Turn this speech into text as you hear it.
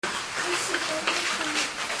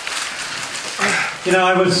You know,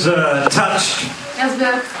 I was touched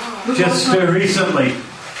just recently.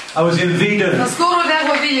 I was in Vidin.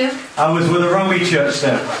 I was with a Romi church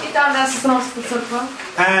there.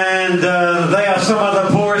 And they are some of the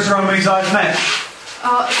poorest Romis I've met.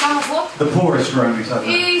 The poorest Romis I've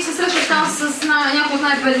met.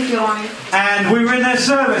 And we were in their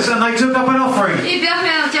service and they took up an offering.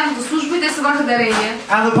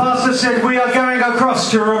 And the pastor said, we are going across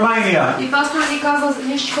to Romania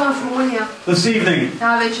this evening.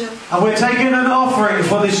 And we're taking an offering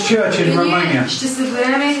for this church in Romania.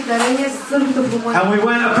 And we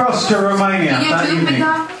went across to Romania that evening.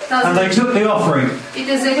 And they took the offering.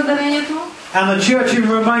 And the church in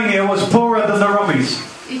Romania was poorer than the Romis.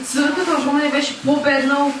 And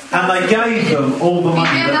they gave them all the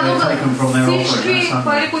money that they'd taken from their offering.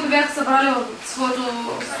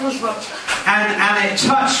 And it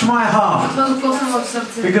touched my heart.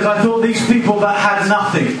 Because I thought these people that had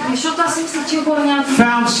nothing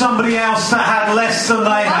found somebody else that had less than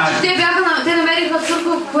they had.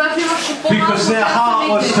 Because their heart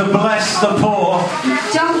was to bless the poor.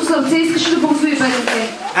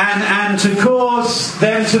 And to cause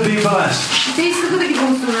them to be blessed.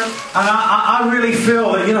 And I really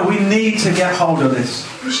feel that, you know, we need to get hold of this.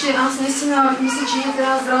 You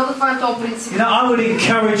know, I would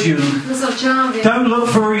encourage you, don't look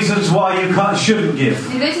for reasons why you shouldn't give.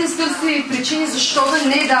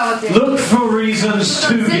 Look for reasons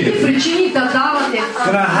to give. You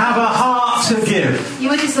know, have a heart to give.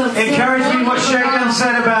 Encourage me what Shagan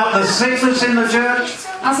said about the sickness in the church.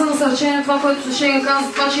 As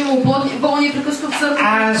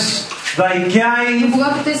they gave,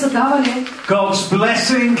 God's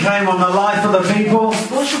blessing came on the life of the people,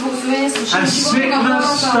 and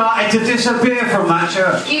sickness started to disappear from that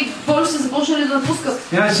church. You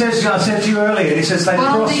know, it says, I said to you earlier, it says they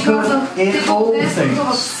prospered in all things.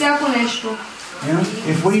 You know,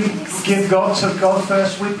 if we give God to God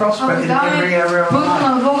first, we prosper in every area of our life.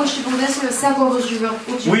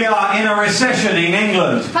 We are in a recession in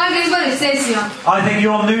England. I think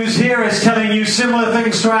your news here is telling you similar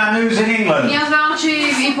things to our news in England. There's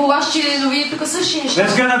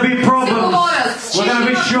going to be problems. We're going to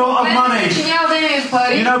be short of money.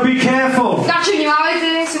 You know, be careful.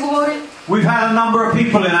 We've had a number of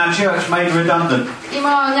people in our church made redundant.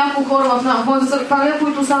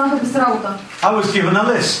 I was given a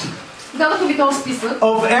list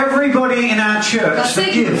of everybody in our church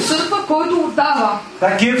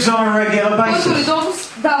that gives on a regular basis.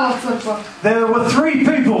 There were 3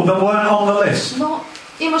 people that weren't on the list.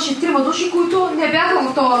 They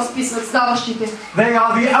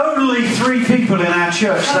are the only 3 people in our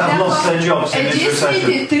church that have lost their jobs in this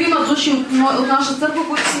recession.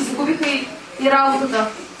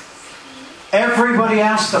 Everybody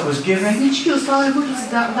else that was giving at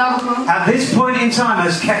this point in time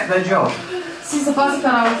has kept their job.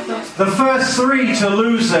 The first 3 to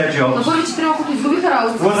lose their jobs were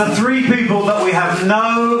the 3 people that we have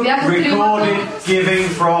no recorded giving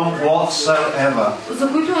from whatsoever.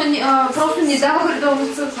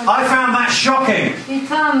 I found that shocking.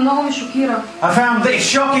 I found it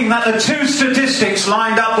shocking that the 2 statistics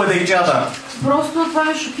lined up with each other.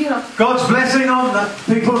 God's blessing on the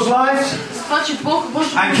people's lives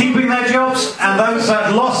and keeping their jobs, and those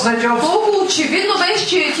that lost their jobs.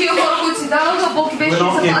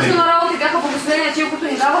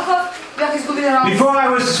 Before I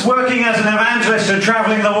was working as an evangelist and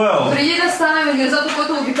traveling the world, I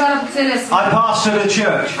pastored a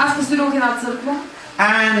church.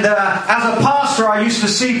 And as a pastor, I used to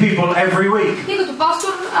see people every week. And at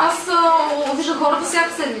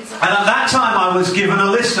that time, I was given a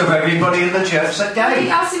list of everybody in the church that gave.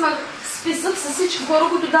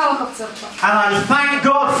 And I thank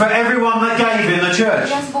God for everyone that gave in the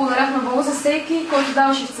church. And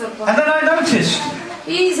then I noticed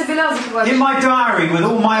in my diary with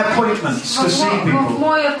all my appointments to see people,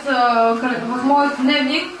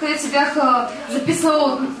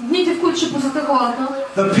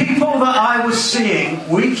 the people that I was seeing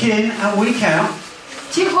week in and week out,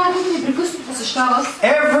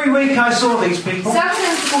 every week I saw these people,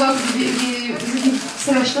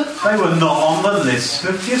 they were not on the list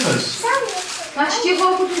of givers.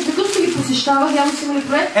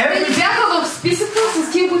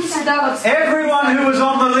 Everyone who was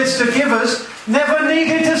on the list of givers never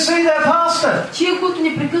needed to see their pastor. They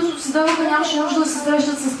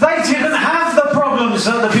didn't have the problems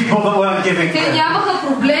that the people that weren't giving them.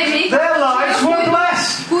 Their lives were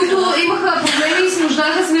blessed.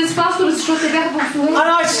 And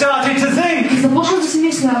I started to think,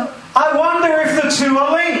 I wonder if the 2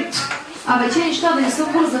 are linked.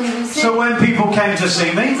 So when people came to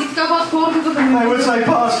see me, they would say,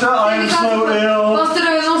 Pastor, I am so ill.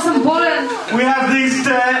 We have these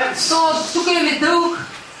debts.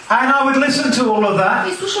 And I would listen to all of that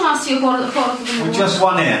with just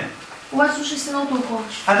one ear.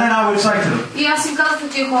 And then I would say to them,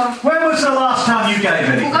 when was the last time you gave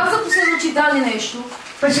anything?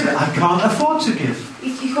 They said, I can't afford to give.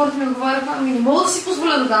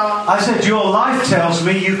 I said, your life tells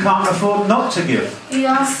me you can't afford not to give.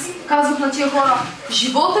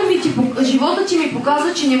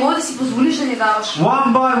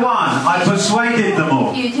 One by one, I persuaded them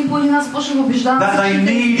all that they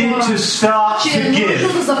needed to start to give.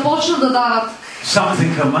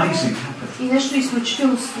 Something amazing happened.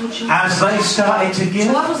 As they started to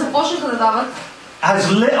give,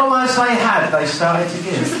 as little as they had, they started to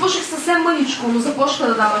give.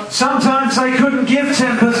 Sometimes they couldn't give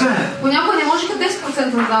 10%.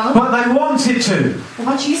 But they wanted to.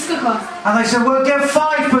 And they said, well, give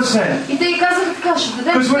 5%.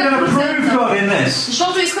 Because we're going to prove God in this.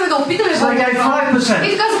 So they gave 5%.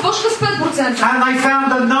 And they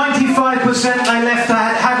found that 95% they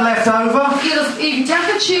had left over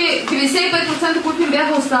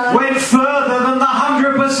went further than the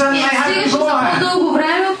 100% they had beforehand.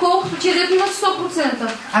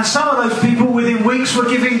 And some of those people within weeks were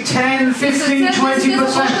giving 10, 15, 20%.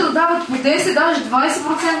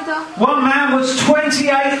 One man was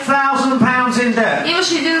 £28,000 in debt.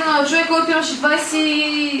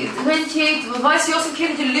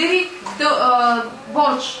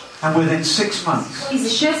 And within 6 months, he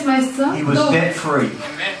was debt free.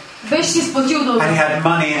 And he had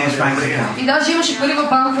money in his bank account. Because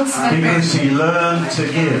he learned to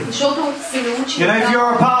give. You know, if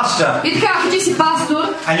you're a pastor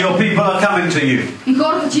and your people are coming to you and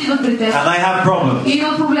they have problems,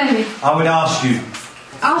 I would ask you,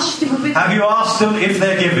 have you asked them if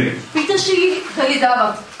they're giving? Because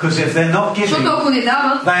if they're not giving, they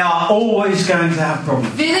are always going to have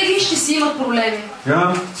problems. You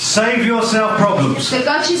know, save yourself problems. Get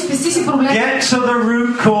to the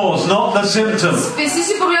root cause, not the symptoms.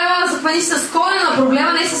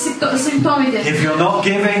 If you're not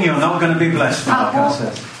giving, you're not going to be blessed, like I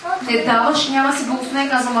said.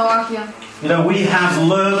 You know, we have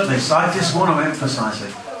learned this. I just want to emphasize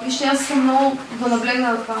it.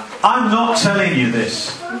 I'm not telling you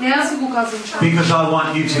this because I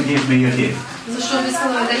want you to give me a gift.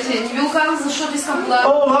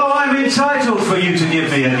 Although I'm entitled for you to give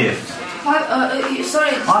me a gift.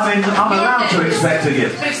 I'm allowed to expect a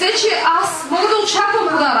gift.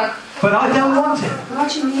 But I don't want it.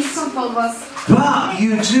 But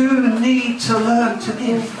you do need to learn to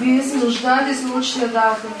give.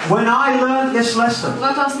 When I learned this lesson,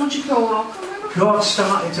 God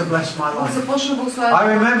started to bless my life. I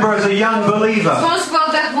remember as a young believer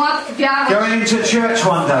going into church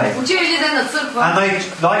one day, and they,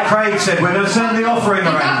 like Craig said, we're going to send the offering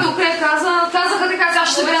around.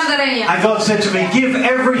 And God said to me, give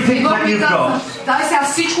everything that you've got. And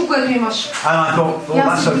I thought, oh,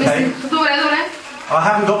 that's okay. I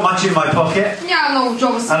haven't got much in my pocket. And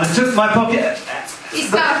I took my pocket,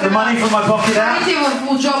 the money from my pocket out.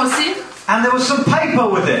 And there was some paper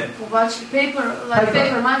with it. Paper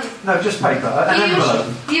money? No, just paper. An envelope.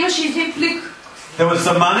 There was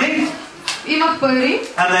the money.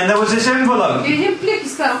 And then there was this envelope.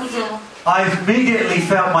 I immediately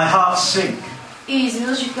felt my heart sink.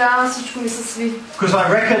 Because I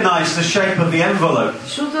recognized the shape of the envelope.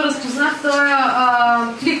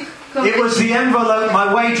 It was the envelope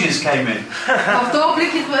my wages came in. I'd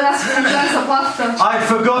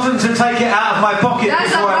forgotten to take it out of my pocket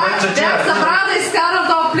before I went to church.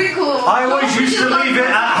 I always used to leave it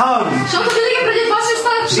at home, so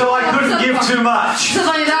I couldn't give too much.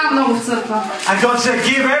 And God said,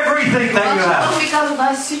 give everything that you have.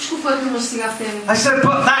 I said,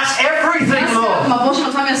 but that's everything, Lord.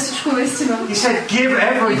 He said, give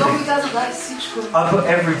everything. I put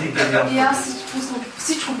everything in the offering.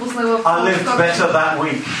 I lived better that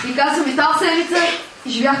week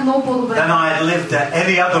than I had lived at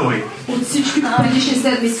any other week.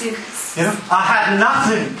 You know, I had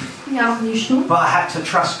nothing, but I had to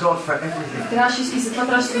trust God for everything. I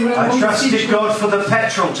trusted God for the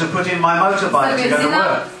petrol to put in my motorbike to go to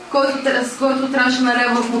work.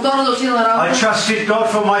 I trusted God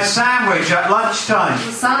for my sandwich at lunchtime.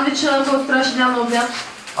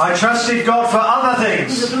 I trusted God for other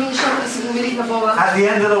things. At the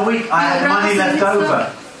end of the week, I had money left over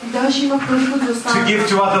to give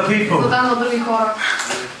to other people.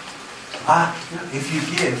 If you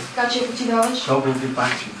give, God will give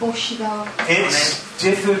back to you. It's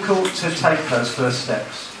difficult to take those first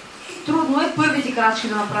steps. трудно е първите крачки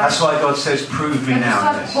да направиш. That's why God says, prove me now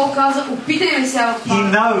in this. Бог каза, опитай ме сега в това.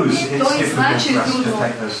 He knows it's Той знае, че difficult е for us to трудно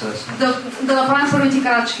take those steps. да направим първите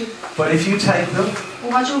крачки. But if you take them,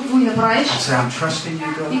 обаче ако ги направиш, I say, I'm trusting you,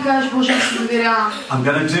 God. И кажеш, Боже, аз се доверявам. I'm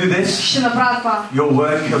going to do this. Ще направя това. Your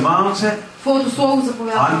word commands it. Твоето слово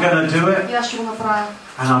заповядва. I'm going to do it. И аз ще го направя.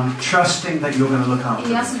 And I'm trusting that you're going to look after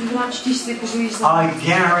И me. аз се доверявам, че ти ще се погрижиш за I мен.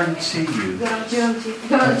 guarantee you Гарантирам ти.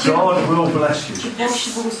 that God will bless you. Че Бог ще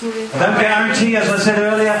благослови. I don't guarantee, as I said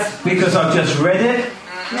earlier, because I've just read it.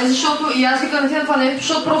 Не защото и аз ви гарантирам това не,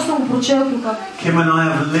 защото просто съм го прочел тук. Kim and I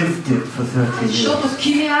have lived it for 30 years. Защото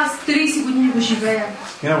Ким и аз 30 години го живея.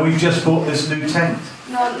 You know, we've just bought this new tent.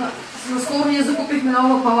 Наскоро ние закупихме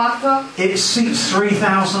нова палатка. It seats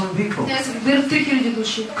 3,000 people. Тя се вбира 3000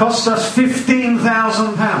 души. Cost us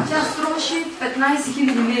 £15,000. Тя струваше 15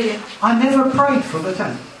 000 лири. I never prayed for the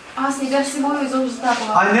tent. Аз не бях се молил изобщо за тази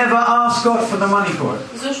палатка. I never asked God for the money for it.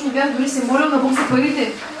 Защото не бях дори се молил на Бог за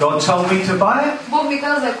парите. God told me to buy it. Бог ми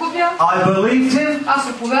каза да я купя. I believed Him. Аз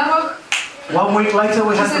се повярвах. 1 week later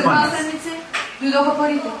we had След the money. 2 седмици дойдоха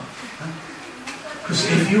парите. Because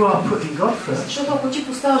if you are putting God first, Защото ако ти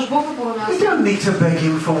поставяш Бог на първо you място, don't need to beg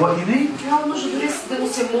Him for what you need. няма нужда дори да му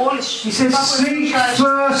се молиш. He says, seek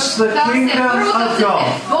first the kingdom of God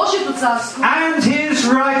Божието царство and His и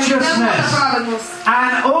неговата righteousness, праведност.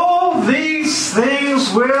 and all these things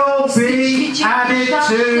will be added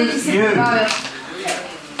to you.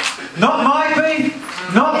 Not might be,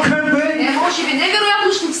 not could be. Не може би,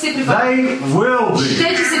 невероятно ще ти се прибавят. They will be.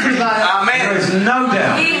 Ще ти се прибавят. There is no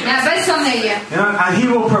doubt. Без съмнение. You know, and He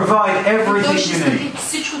will provide everything Той ще you need. стъпи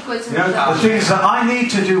всичко, което се You know, нуждае. the things that I need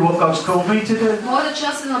to do what God's called me to do, Моята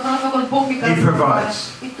част е да направя това, което Бог ми казва. He provides.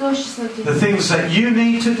 И Той ще снати. the things that you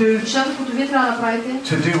need to do Нещата, които вие трябва да направите,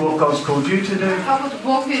 to do what God's called you to do, това, което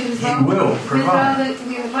Бог ви е призвал, He will вие трябва provide. да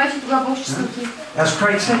ги направите, тогава Бог ще снати. As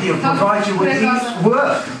Craig said, He'll provide you with His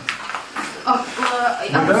work.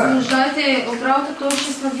 Ако се нуждаете от работа, Той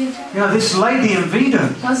ще снати. You know, this lady in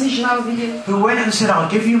Vidin Тази жена в Видин, who went and said, I'll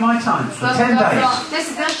give you my time for 10 days.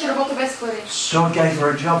 10 дена ще работя без пари. God gave her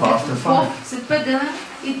a job after 5. Бог след 5 дена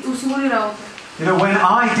и осигури работа. You know, when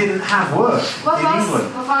I didn't have work in Когато аз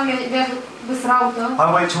England, в Англия бях без работа, I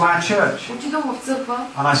went to our church отидох в църква.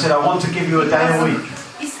 and I said, I want to give you a day a week.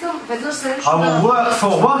 Искам веднъж седмично I will work for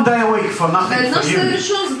 1 day a week for nothing for веднъж you.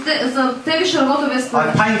 седмично за тебе ще работя без пари.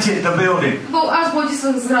 I painted the building. Аз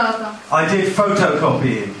бодисах сградата. I did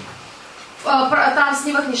photocopying. Там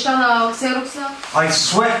снимах неща на ксерокса. I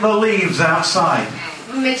swept the leaves outside.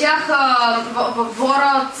 Метях във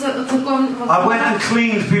двора църковен. I went and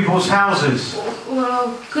cleaned people's houses.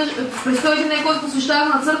 През този ден, който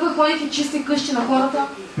посвещавах на църква, ходих и чистих къщи на хората.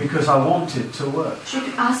 Because I wanted to work. Защото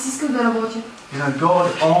аз исках да работя. You know, God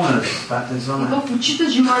honors that И desire. Бог почита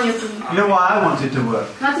желанието ми. You know why I wanted to work?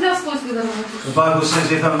 Знаете ли аз какво исках да работя? The Bible says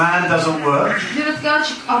if a man doesn't work, Библията казва,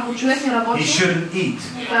 че ако човек не he работи, shouldn't eat.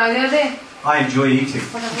 не трябва да яде. I enjoy eating.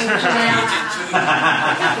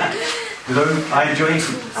 You know, I enjoy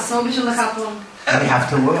eating. Аз съм обичам да хапвам. They have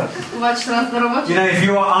to work. Обаче трябва да работя. You know, if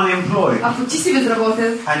you are unemployed Ако ти си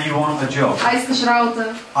безработен, and you want a job, а искаш работа,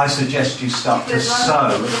 I suggest you start to предлагам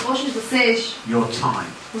да sow започнеш да сееш your time.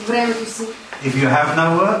 в времето си. If you have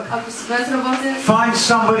no work, Ако си безработен, find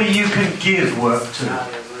somebody you can give work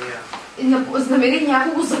to. намери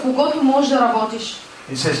някого, за когото можеш да работиш.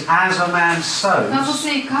 It says, as a man Казва sows, се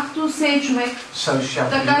и както сее човек, so shall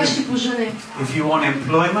така и he ще reap. пожене. If you want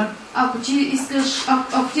employment, Ако ти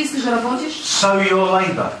искаш да работиш, sow your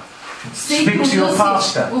labour. сей Speak to your труда си,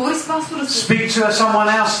 pastor. говори с пастора си. Speak to someone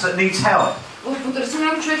else that needs help. Потърси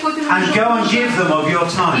някой човек, който има And нужда go от and помощ. give them of your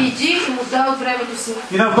time. Иди и му дай от времето си.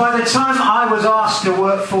 You know, by the time I was asked to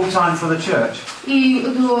work full time for the church, И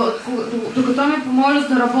докато ме помолят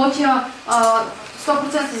да работя 100%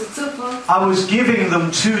 за църква, I was giving them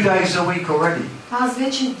 2 days a week already. аз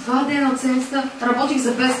вече 2 дена от седмицата работих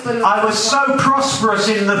за без пари. I was so prosperous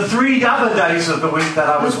in the 3 other days of the week that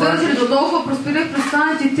I was Разбирате ли, working. до толкова просперих през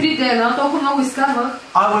останалите 3 дена, толкова много изкарвах,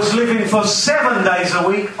 I was living for 7 days a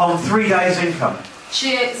week on 3 days income.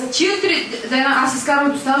 че за тия 3 дена аз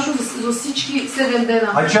изкарвах достатъчно за всички 7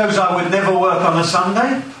 дена. I chose I would never work on a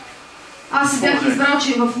Sunday, Аз си бях избрал,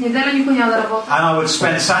 че в неделя никой няма да работя. and I would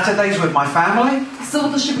spend Saturdays with my family.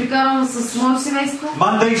 Събота ще прикарвам с моето семейство.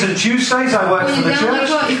 Mondays and Tuesdays I worked for the church.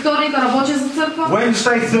 Понеделника и вторника работя за църква.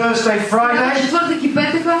 Wednesday, Thursday, Friday Четвъртък и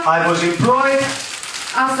петъка I was employed.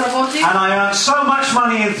 Аз работих. And I earned so much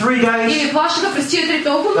money in 3 days. И ми плащаха през 4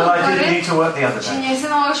 толкова that I didn't пари, need to work the other че day. не се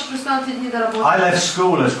налагаше през останалите дни да работя. I left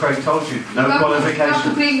school, as Craig told you, no Както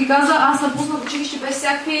qualification. Крейг ви каза, аз напуснах училище без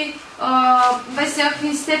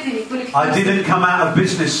всякакви степени. I didn't come out of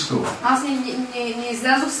business school. Аз не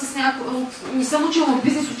излязох с не съм учил в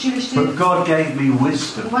бизнес училище. But God gave me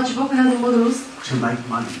wisdom Обаче Бог ми даде мъдрост to make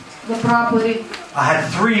money. да правя пари. I had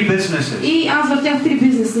 3 businesses. И аз въртях 3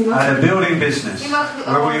 бизнеса. I had a building business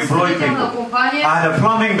where we employed people. I had a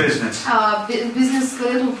plumbing business. Бизнес,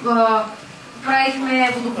 където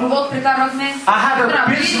правихме водопровод, прекарвахме. I had a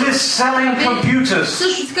business selling computers.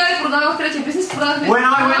 Също така и продавах третия бизнес. When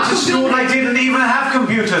I went to school, they didn't even have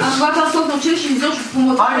computers. Когато аз ходих на училище, изобщо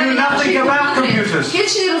помогнах. I knew nothing about computers.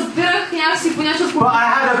 Хич не разбирах някакси понятие от But I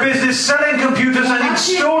had a business selling computers and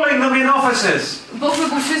installing them in offices. Бог ме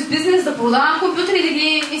благослови с бизнес да продавам компютри и да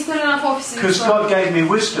ги инсталирам в офиси. Because God gave me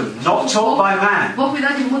wisdom, not taught by man, Бог ми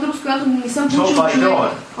даде мъдрост, която не съм получил от човек,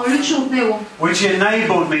 а лично от Него. which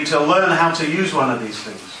enabled me to learn how to use one of these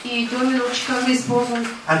things. И той ме научи как да използвам.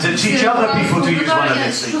 And to teach other people to use one of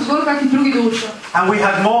these things. Как и други да уча. And we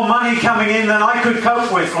had more money coming in than I could cope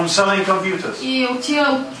with from selling computers. И от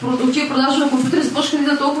тия продажи на компютри започнаха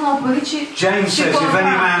да толкова много пари, че James says, if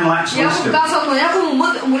any man lacks wisdom, ако някой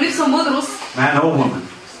му липсва мъдрост, man or woman,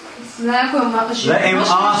 let him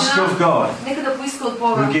ask of God, нека да поиска от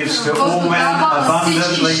Бога, who gives to all men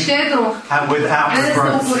abundantly and without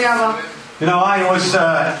reproach. You know,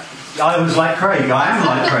 I was like Craig. I am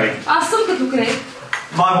like Craig. Аз съм като Крейг.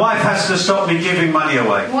 My wife has to stop me giving money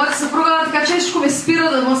away. Моята съпруга така често ме спира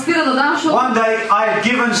да дам, защото One day I had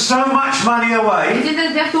given so much money away. един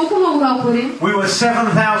ден бях толкова много дал пари. We were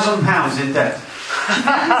 £7,000 in debt.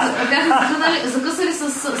 Бяхме закъсали с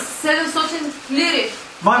 700 лири.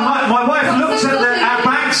 My wife looked at our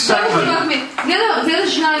bank statement. Гледа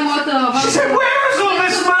жена и моята банка. She said, "Where has all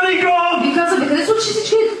this money gone?" И каза, къде са отишли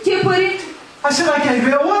всички тия пари? I said, "I gave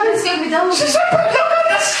it away." She said, "But look at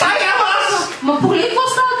the state of us." Ма погледни какво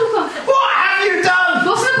става тук? What have you done?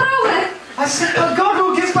 Какво сме правили? I said, "But God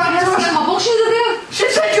will give back to us." Ма Бог ще даде. She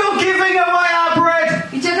said, "You're giving away our bread."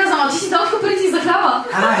 И тя каза, ама ти си дал парите за хляба.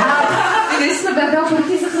 And I had. И наистина бях дал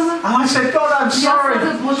парите за храна. And I said, "God, I'm sorry.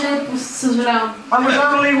 I was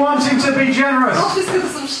only wanting to be generous.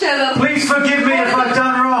 Please forgive me if I've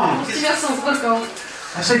done wrong."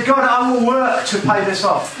 I said, "God, I will work to pay this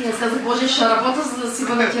off."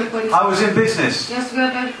 I was in business.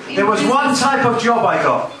 There was one type of job I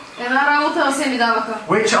got,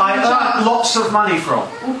 which I earned lots of money from.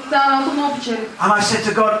 And I said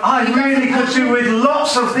to God, I really could do with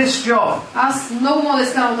lots of this job.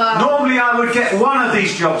 Normally I would get one of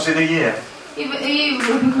these jobs in a year. И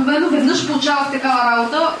обикновено веднъж получавах такава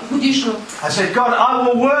работа годишно. I said, God, I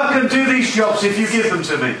will work and do these jobs if you give them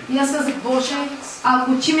to me. И аз казах, Боже,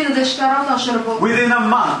 ако ти ми дадеш тази работа, аз ще работя. Within a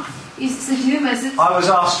month, и след един месец, I was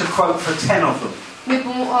asked to quote for 10 of them.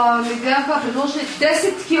 ми бяха предложили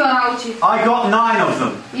 10 такива работи. I got 9 of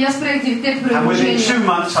them. И аз приех 9 предложения. And within 2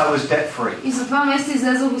 months, I was debt free. И за 2 месеца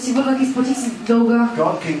излезах и си върнах и изплатих си дълга.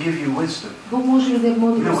 God can give you wisdom. Бог може да даде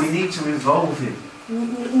мъдрост. You know, we need to involve Him.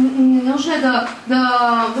 Нужно е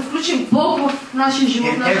да включим Бог в нашия живот.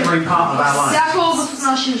 In every part of our life. Всяка област от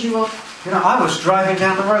нашия живот. You know, I was driving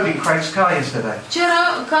down the road in Craig's car yesterday. Вчера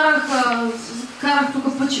карах тук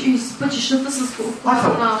пътищата с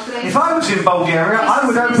if I was in Bulgaria, I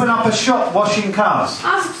would open up a shop washing cars.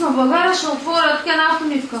 Аз съм в България, ще отворя така една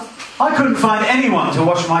автомивка. I couldn't find anyone to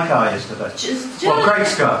wash my car yesterday. Well,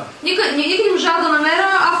 Craig's car. Никъде не можах да намеря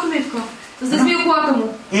автомивка. За да измия колата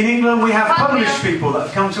му. In England we have Polish people that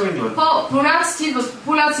come to England.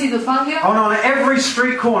 Поляци идват в Англия. On every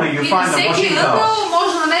street corner you find them washing cars.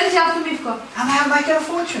 Може да намерите автомивка. And they make a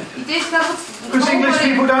fortune. И те изкарват. Because English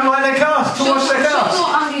people don't like their cars to wash their cars. Защото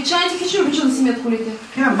англичаните хич не обичат да си мият колите.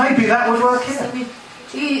 You know, maybe that would work here.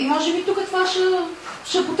 И може би тук това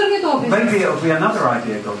ще потръгне този бизнес. Maybe it'll be another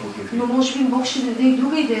idea God will give you. Но може би Бог ще даде и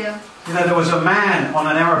друга идея. You know, there was a man on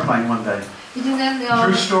an aeroplane one day. Един ден.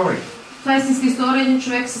 True story. Това е истинска история. Един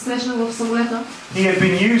човек се срещна в самолета. He had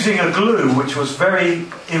been using a glue which was very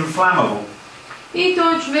inflammable. И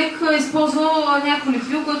този човек използвал някакво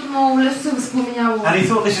лепило, което много лесно се възпламенявало. And he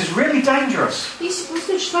thought this is really dangerous. И си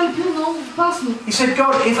помисли, че това лепило е много опасно. He said,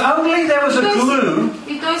 God, if only there was a glue.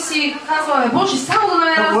 И той си казва, Боже, само да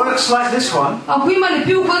намеря. That works like this one. Ако има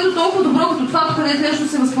лепило, което е толкова добро като това, където лесно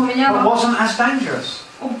се възпламенява. But wasn't as dangerous.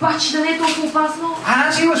 Обаче да не е толкова опасно. And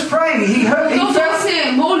as he was praying,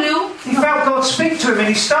 he felt God speak to him, and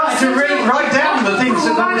he started to write down the things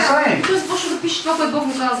that God was saying.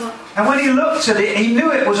 And when he looked at it, he knew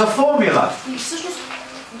it was a formula.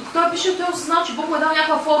 той пише, той осъзнал, че Бог му е дал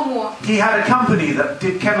някаква формула. He had a company that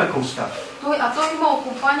did chemical stuff. Той имал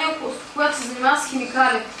компания, която се занимава с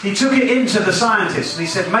химикали. He took it into the scientists and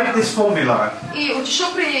he said, make this formula. И отишъл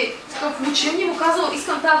при такъв учен и му казал,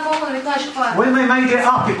 искам тази формула да ми кажеш каква е. When they made it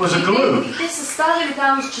up, it was a glue. И те съставили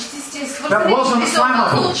там частиците свързани. That wasn't и се оказало,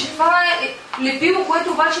 flammable. че това е лепило,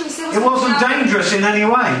 което обаче не се It wasn't dangerous in any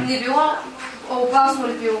way. Не било опасно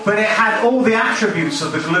лепило. But it had all the attributes of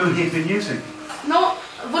the glue he'd been using. Но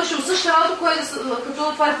вършил същата работа,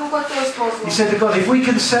 като това лепило, което той използвал. He said to God, if we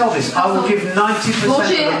can sell this, I will give 90% of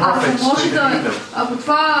the profits to the kingdom. Ако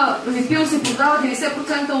това лепило се продава,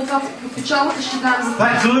 90% от това печалбата ще дам за това.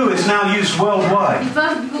 That glue is now used worldwide. И това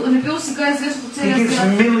лепило сега е известно по He целия gives свят.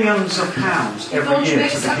 millions of pounds И every този year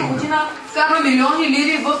човек to the всяка kingdom. година вкарва милиони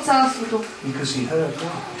лири в царството. Because he heard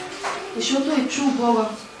God. Защото е чул Бога.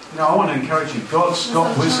 Now I want to encourage you. God's got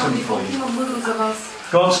wisdom for you. Има мъдрост за вас.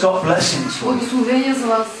 God's got blessings for you. Благословение за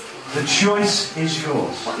вас. The choice is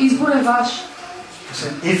yours. Избор е ваш.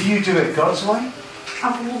 Listen, if you do it God's way,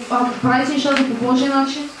 Ако правите нещата по Божия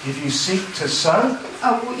начин, if you seek to sow,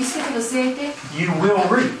 ако искате да сеете, you will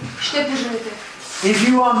reap. ще поженете. If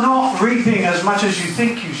you are not reaping as much as you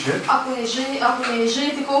think you should, Ако не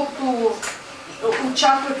жените колкото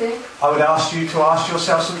очаквате, I would ask you to ask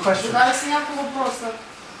yourself some questions. задавай си няколко въпроса.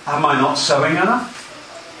 Am I not sowing enough?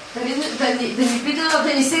 Да ни пита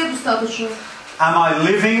да не се е достатъчно. Am I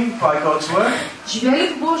living by God's word? Живее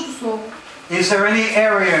ли по Божието Слово? Is there any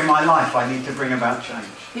area in my life I need to bring about change?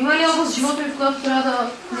 Има ли област в живота ми, в която трябва да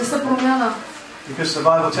внеса промяна? Because the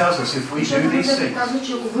Bible tells us if we do these Защото things, казва,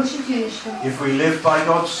 че ако вършим тези неща, if we live by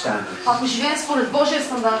God's standards, ако живеем според Божия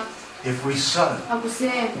стандарт, if we sow, ако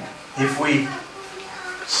сеем, if we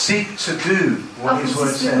seek to do what His ако word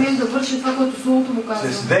се стремим says, да вършим това, което Словото му казва,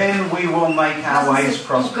 then we will make our ways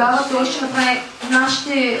тогава prosperous. Той ще направи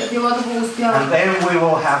нашите дела да And благостояват. then we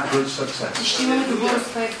will have good success. И ще имаме добър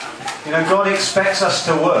успех. You know, God expects us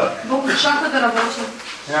to work. Бог очаква да работим.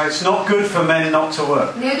 You know, it's not good for men not to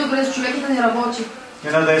work. Не е добре за човека да не работи.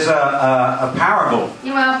 You know, there's a parable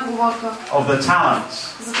Има една поговорка. of the talents.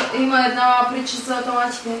 Има една притча за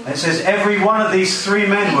талантите. It says every one of these three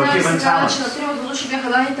men were given talents. На тримата души бяха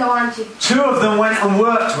дадени таланти. Two of them went and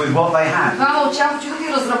worked with what they had. Двама от тях отидоха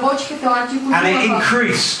и разработиха таланти, които And it имаха.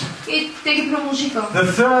 increased. И те ги премножиха.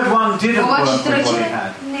 The third one didn't work Обаче with what he третия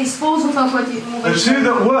had. не използва това, което му The беше. two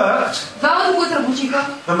that worked, Двамата, които работиха,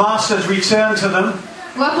 the masters returned to them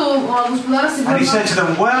когато господара се and he said to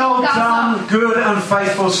them, well done, good and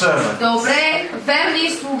faithful servant. Добре, верни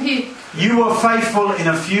слуги. You were faithful in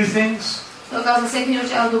a few things. Той казва всеки един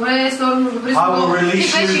учен, добре, сторено, добре, I will слуги. release Ти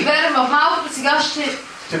беше you верен в малкото, сега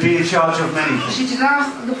to be in charge of many things. ще ти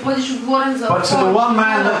дам да бъдеш отговорен за But to the one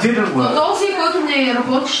man that didn't Но work, този, който не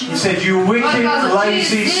работеше, he said, you той wicked, каза, lazy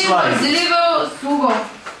ти slave. зелива слуга.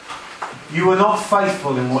 You were not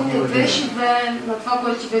faithful in what you Не were беше doing. верен на това,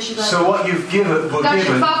 което ти беше So дадено. what you've were Така че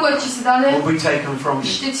given това, което ти си даде, will be taken from you.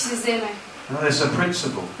 ще ти се вземе. And there's a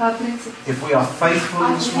principle. Това е принцип. If we are faithful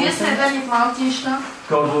in Ако small ние сме things, верни в малки неща,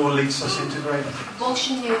 God will release us into greater. Бог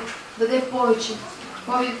ще ни даде повече.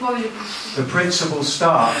 По-велико. The principle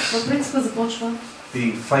starts В принципа започва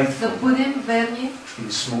being да faithful бъдем верни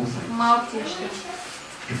in small в things. малки неща.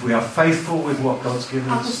 If we are faithful with what God's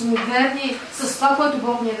given Ако us сме верни с това, което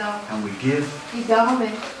Бог ни е дал and we give, и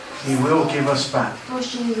даваме, He will give us back. Той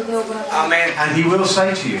ще ни даде обратно. And He will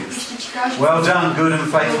say to you, И ще ти каже, well done, good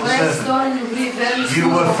and faithful добре, servant. сторен, добри, верни You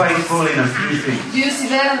were слуга. faithful in a few things. Бил си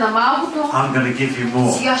верен на малкото, I'm going to give you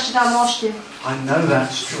more. сега ще дам още. I know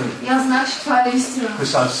that's true И аз знах, че това е истина.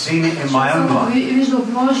 because I've seen it in my own life. Виждал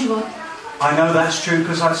в моя живот. I know that's true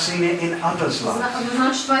because I've seen it in others' lives.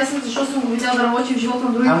 Знам, че това е истина, защото съм го видял да работи в живота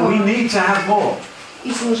на други And we хора. need to have more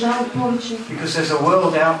И се нуждае от повече. because there's a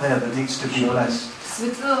world out there that needs to be blessed.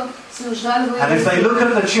 Света се нуждае да бъде. And if they look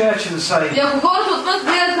at the church and И say, ако хората отвън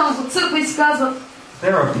гледат към църква и си казват,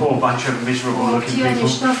 they're a poor bunch of miserable looking тия people,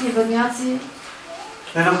 нещастни бедняци,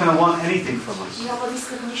 they're not going to want anything from us. няма да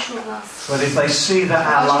искат нищо от нас. But if they see that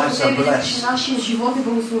our lives Те are видят, че blessed нашия живот е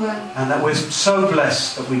благословен. and that we're so blessed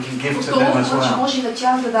that we can give to them as Толкова, че well, може и на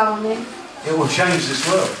тях да даваме, it will change this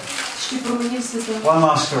world. ще променим света. One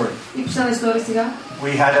last story. И последна история сега.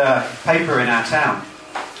 We had a paper in our town,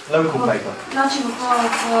 local paper. Значи в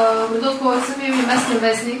града, в който съм имали местен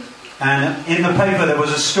вестник. And in the paper there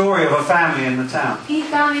was a story of a family in the town. И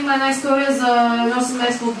там има една история за едно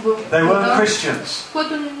семейство от They weren't Christians.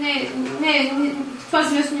 Което това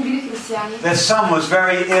семейство не били християни. Their son was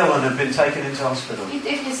very ill and had been taken into hospital. И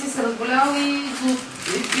техният син се разболял и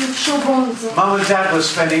отишъл в болница. Mum and dad were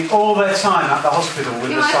spending all their time at the hospital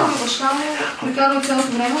with И the майка son. и баща му прекарват цялото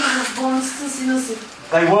време в болницата с сина си.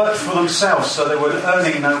 They worked for themselves, so they were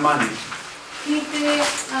earning no money. И те,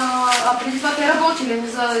 преди това те работили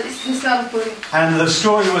за да изкарат пари. And the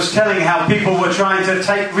story was telling how people were trying to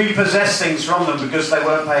repossess things from them because they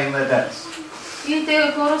weren't paying their debts. И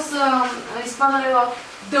те хора са изпаднали в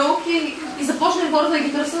дълг и започнали хората да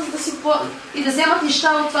ги търсят и да вземат неща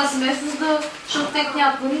от това семейство, защото те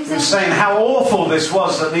нямат пари. He was saying how awful this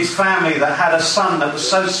was that this family that had a son that was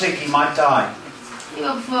so sick he might die. И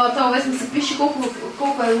в този вестник се пише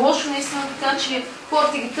колко е лошо наистина, така че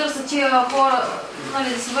хората ги търсят тия хора, нали,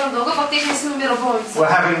 да си върнат дълга, пак техния си умира в болница. We're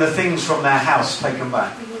having the things from their house taken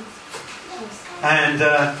back. And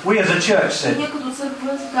we as a church said,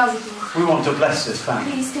 we want to bless this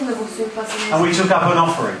family. And we took up an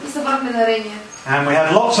offering. And we had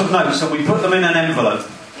lots of notes and we put them in an envelope.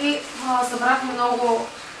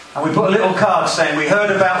 And we put a little card saying we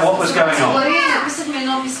heard about what was going on.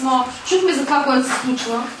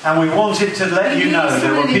 And we wanted to let you know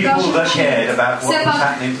there were people that cared about what was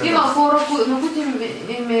happening to them.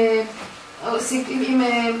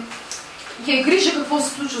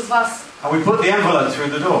 And we put the envelope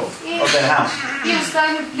through the door of their house.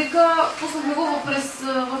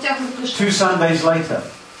 2 Sundays later,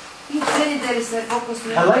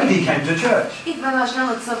 a lady came to church.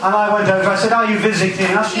 And I went over, I said, are you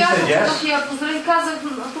visiting us? She said yes.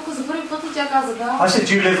 I said,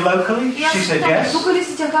 do you live locally? She said yes.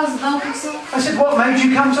 I said, what made you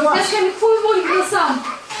come to us?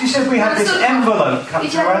 She said, we had this envelope come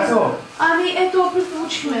to our door.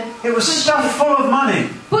 It was stuffed full of money.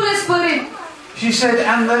 She said,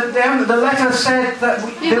 and the letter said that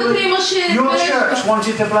your church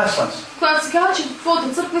wanted to bless us.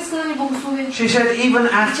 She said, even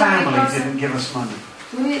our family didn't give us money.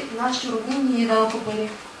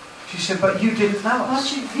 She said, but you didn't know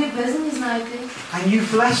us. And you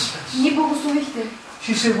blessed us.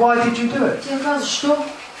 She said, why did you do it?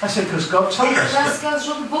 I said, because God told us.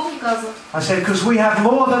 I said, because we have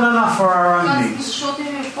more than enough for our own needs.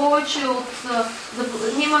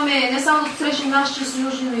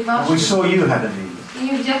 And we saw you had a need.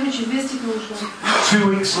 2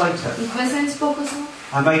 weeks later,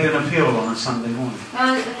 I made an appeal on a Sunday morning.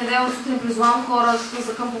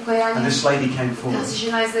 And this lady came forward.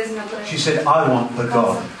 She said, I want the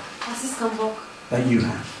God that you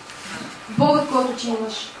have.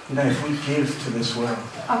 You know, if we give to this world,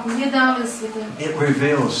 it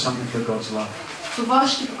reveals something of God's love.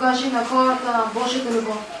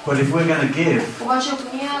 But if we're going to give,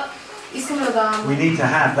 we need to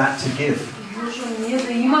have that to give.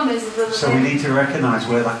 So we need to recognize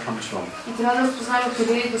where that comes from.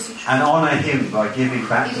 And honor Him by giving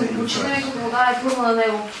back to Him first.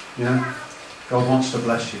 You know, God wants to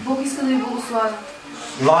bless you.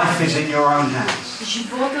 Life is in your own hands.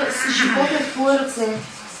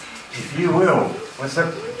 If you will. What's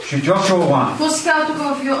that? Joshua 1.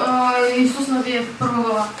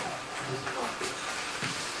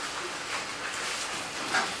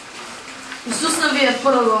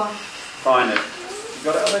 Find it. You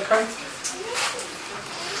got it on there, Craig?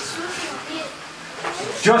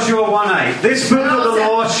 Joshua 1:8. This book of the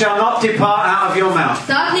law shall not depart out of your mouth.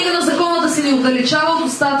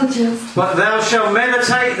 But thou shalt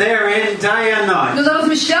meditate therein day and night.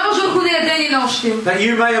 That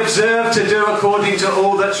you may observe to do according to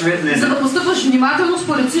all that's written in it.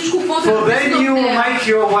 For then you will make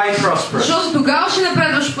your way prosperous.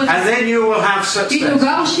 And then you will have success.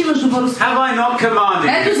 Have I not commanded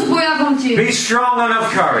you? Be strong and of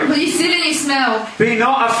courage. Be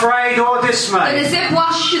not afraid or dismayed.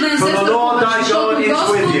 For the Lord thy God is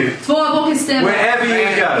with you wherever you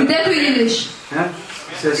go. Yeah?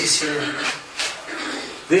 Says,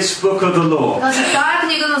 this book of the law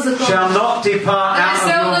shall not depart out of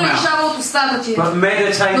your mouth, but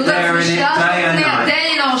meditate therein day and night,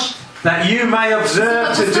 that you may observe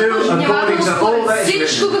to do according to all that is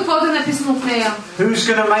written. Who's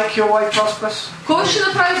going to make your way prosperous?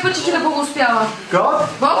 God?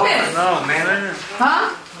 No, man.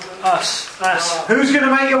 Us. Who's going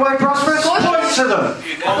to make your way prosperous? Point to them.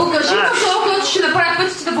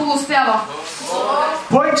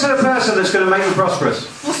 Point to the person that's going to make you prosperous.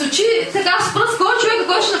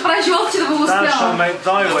 направи живота ти да благоуспява.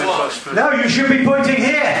 No, you should be pointing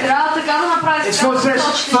here. Трябва така да направиш. It's what says,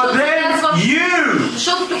 for then you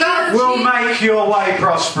will make your way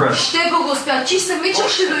prosperous. Ще благоуспя. Ти самичък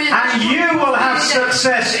ще дойдеш. And you will have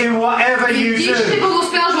success in whatever you И ти ще do.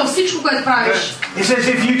 благоуспяваш във всичко, което правиш. He says,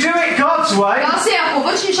 if you do it God's way, ако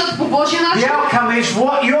вършиш нещата по Божия начин, the outcome is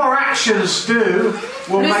what your actions do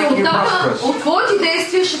will make you prosperous. от твоите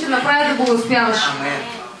действия ще те направят да благоуспяваш.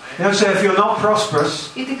 You know, so if you're not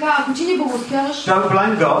prosperous, И така, ако ти не благоуспяваш, don't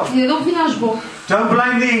blame God. не да обвиняваш Бог. Don't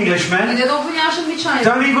blame the Englishman. Не да обвиняваш англичаните.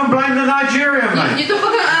 Don't even blame the Nigerian man. Нито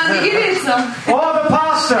пък нигерийца. Or the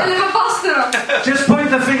pastor. Или пастора. Just point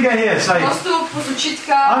the finger here, say, Просто посочи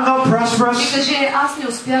така. I'm not prosperous И кажи, аз не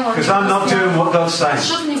успявам. because I'm not doing what God's saying.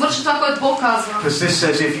 Защото не върши това, което Бог казва. Because this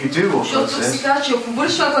says if you do what God Защото тук си says, казва, че ако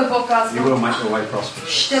вършиш това, което Бог казва, you will make your way prosperous.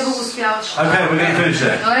 ще благоуспяваш. Okay, we're going to finish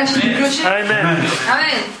there. Добре, ще приключим. Amen. Амин.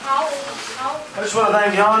 I just want to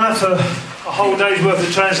thank Jana for a whole day's worth of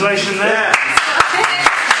translation there.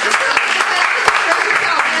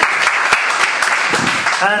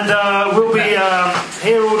 And we'll be here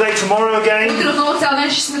all day tomorrow again. Утре отново цял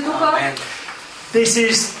ден ще сме тук. This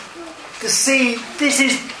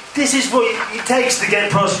is what it takes to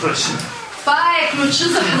get prosperous. Това е ключа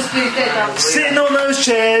за просперитета. Sitting on those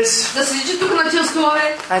chairs Да седите тук на тия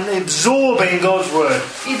столове and absorbing God's word.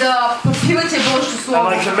 и да попивате Божието And Слово.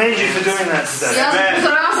 I commend you for doing that И today. аз ви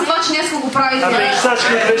поздравявам за това, че днес го правите. And being such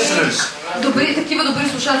good listeners. Такива добри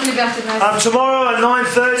слушатели бяхте днес. Tomorrow at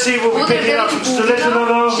 9:30 we'll be Утре picking up from 9:30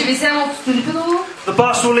 Stolipinovo. ще ви взема от Столипиново. The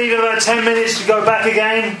bus will leave in about 10 minutes to go back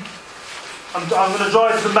again. I'm going to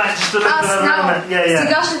drive them back to Stolipinovo.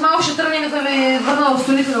 Сега ще малко ще тръгнем да ме върна в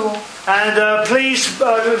Столипиново. And please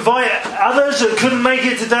invite others that couldn't make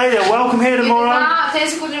it today. They're welcome here tomorrow.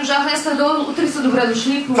 Тези, които не можаха днес да дойдат, утре са добре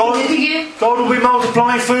дошли. Поканете ги. God will be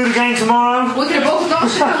multiplying food again tomorrow. Утре Бог отново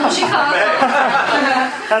ще помножи храната.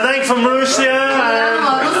 And thank from Russia.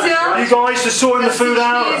 You guys for sorting the food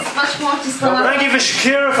out. Thank you for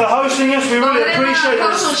Shakira for hosting us. We really appreciate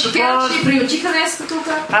this.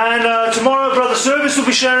 And tomorrow Brother Service will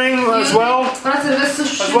be sharing as well.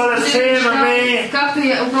 As well as Tim and me.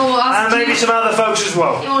 And maybe some other folks as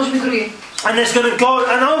well. And there's going to God,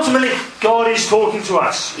 and ultimately God is talking to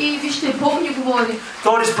us.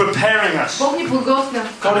 God is preparing us.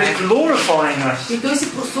 God is glorifying us. И той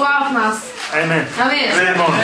се прославя в нас. Amen. Амин.